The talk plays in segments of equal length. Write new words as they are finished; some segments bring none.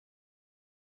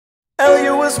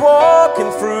Elliot was walking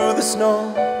through the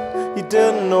snow. He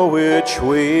didn't know which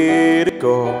way to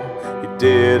go. He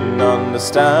didn't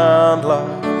understand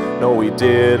love. No, he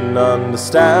didn't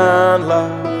understand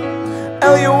love.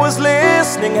 Elliot was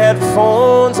listening,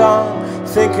 headphones on,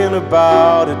 thinking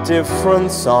about a different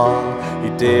song.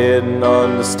 He didn't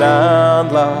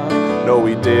understand love. No,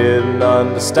 he didn't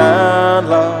understand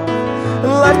love.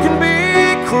 And life can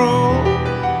be cruel,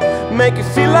 make you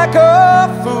feel like a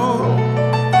fool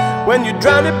when you're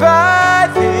drowned by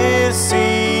this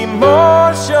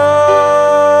emotion.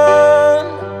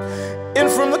 In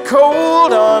from the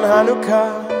cold on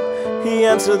Hanukkah, he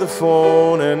answered the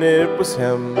phone and it was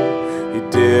him. He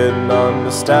didn't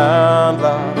understand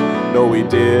love. No, he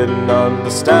didn't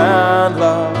understand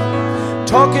love.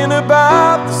 Talking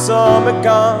about the summer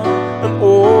gone and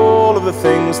all of the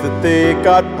things that they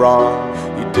got wrong.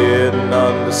 He didn't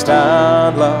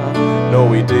understand love. No,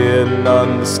 he didn't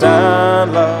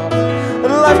understand love.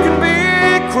 And life can be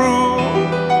cruel,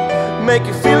 make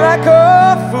you feel like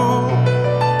a fool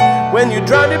when you're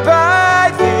drowned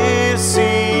by this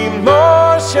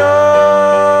emotion.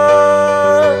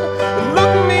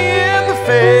 Look me in the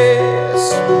face,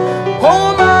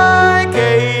 hold my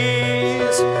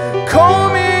gaze, call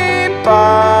me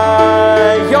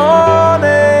by your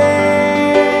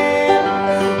name.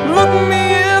 Look me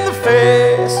in the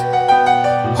face,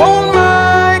 hold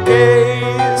my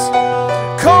gaze,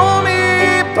 call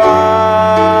me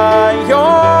by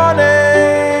your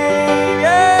name,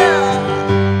 yeah.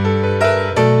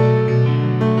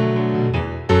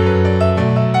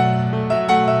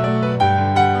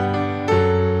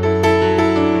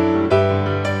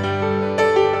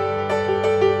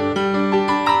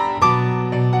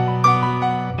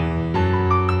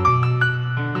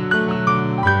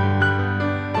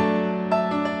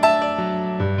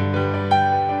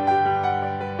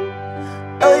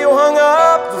 Elliot hung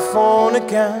up the phone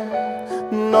again,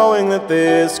 knowing that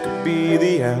this could be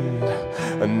the end.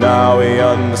 And now he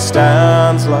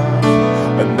understands love,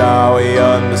 and now he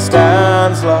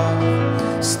understands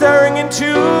love. Staring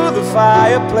into the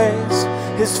fireplace,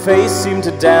 his face seemed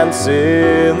to dance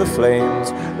in the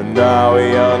flames. And now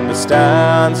he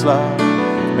understands love,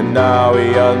 and now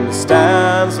he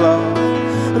understands love.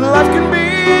 And life can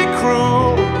be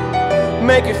cruel,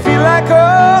 make you feel like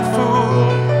a fool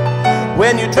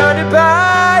when you're drowned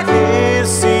by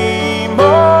this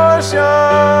emotion.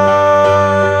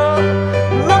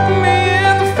 Look me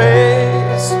in the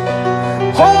face,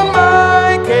 hold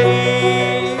my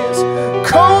gaze,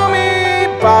 call me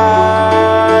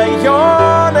by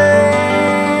your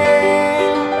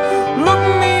name. Look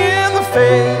me in the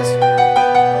face,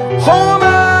 hold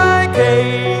my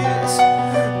gaze,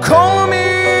 call me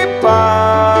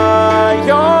by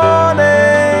your name.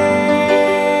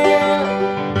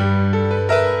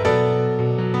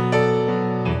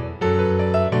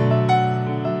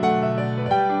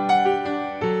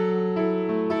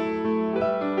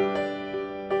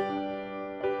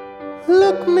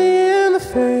 Look me in the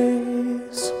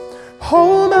face,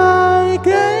 hold my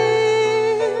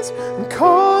gaze, and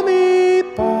call me